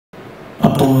My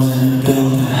boys in the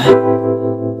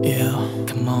building. Yeah,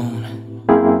 come on.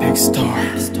 BIGSTAR.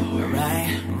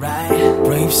 Right.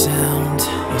 Brave sound.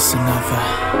 It's another.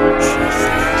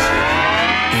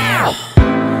 Yeah.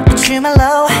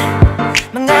 주말로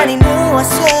멍하니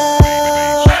누워서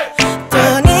또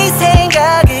네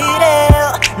생각을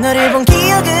해요. 너를 본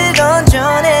기억을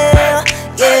건져내요.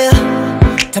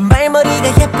 Yeah. 단발머리가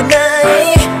예쁜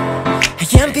나이,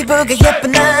 하얀 피부가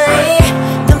예쁜 나이,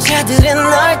 남자들은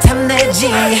널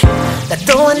탐내지. 나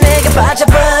또한 내가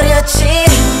빠져버렸지.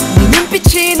 네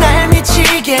눈빛이 날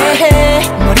미치게 해.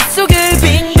 머릿속을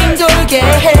빙빙 돌게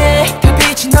해.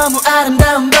 별빛이 너무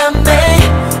아름다운 밤에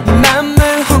네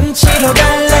맘을 훔치러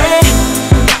갈래.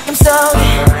 꿈속에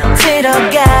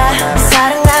들어가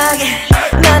사랑하게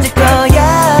만들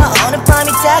거야. 오늘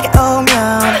밤이 다가오면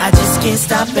I just can't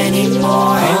stop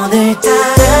anymore.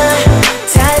 오늘따라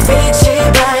달빛이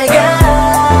밝아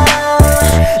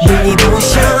눈이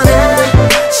부셔나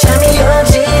잠이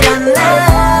오질 않아.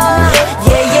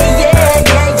 Yeah yeah yeah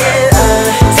yeah yeah.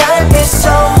 달빛 속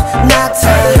나타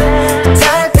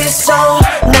달빛 속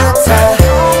나타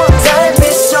달빛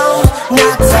속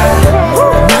나타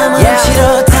맘을 훔치러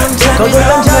담장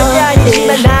거울만 절대 아니지만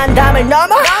난 담을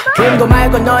넘어. 금고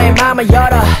말고 너의 맘을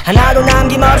열어. 하나도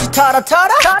남김없이 털어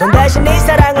넌 대신 네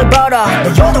사랑을 벌어. 너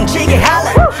요동치게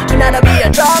할래. 주나라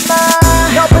위한 드라마.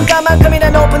 높은 까만큼이나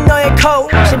높은 너의 코.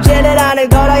 쉽지는 않을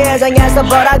거라 예상해서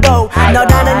보라고.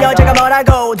 너라는 여자가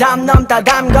뭐라고. 담 넘다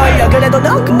담 걸려. 그래도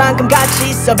넌 그만큼 가치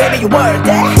있어 baby you worth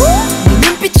it. 네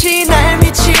눈빛이 날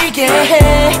미치게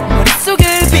해. 머릿속을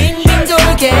빙빙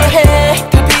돌게 해.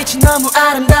 별빛이 너무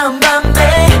아름다운 밤에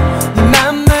네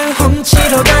맘을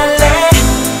훔치러 갈래.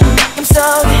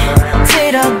 꿈속에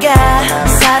들어가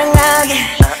사랑하게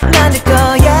만들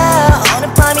거야.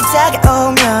 오늘 밤이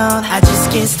다가오면 I just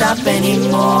can't stop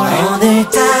anymore.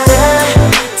 오늘따라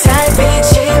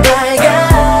달빛이 밝아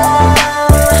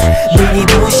눈이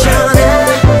부셔나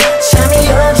잠이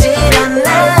오질 않아.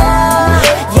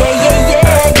 Yeah yeah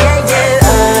yeah yeah yeah.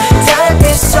 달빛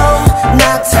속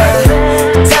나타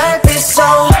달빛 속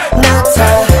나타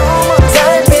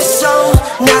달빛 속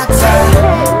나타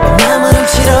맘을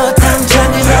훔치러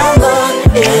담장을 넘어.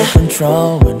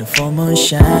 Control when the full moon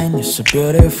shine. You're so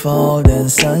beautiful than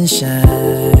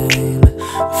sunshine.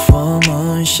 Full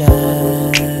moon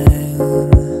shine.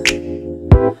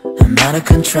 I'm out of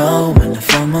control when the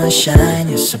full moon shine.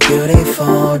 You're so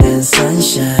beautiful than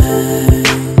sunshine.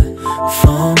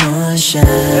 Full moon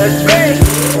shine.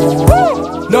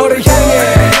 너를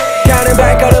향해 가는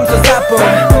발걸음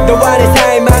쏟아뿐. 너와 내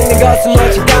사이 막는 것은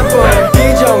멋진 단풍.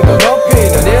 이 정도 높이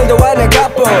넌 일도 안해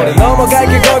가뿐.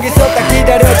 넘어갈게 거기서 딱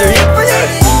기다려줘 예쁘니.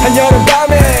 한여름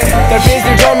밤에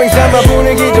달빛을 조명 삼아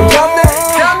분위기 좀 잡네.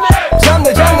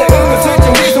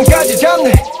 은근슬쩍 네 손까지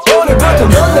잡네. 오늘부터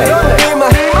넌 내 이마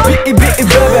비이 baby.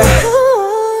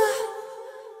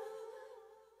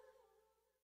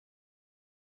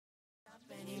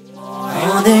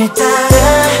 오늘따라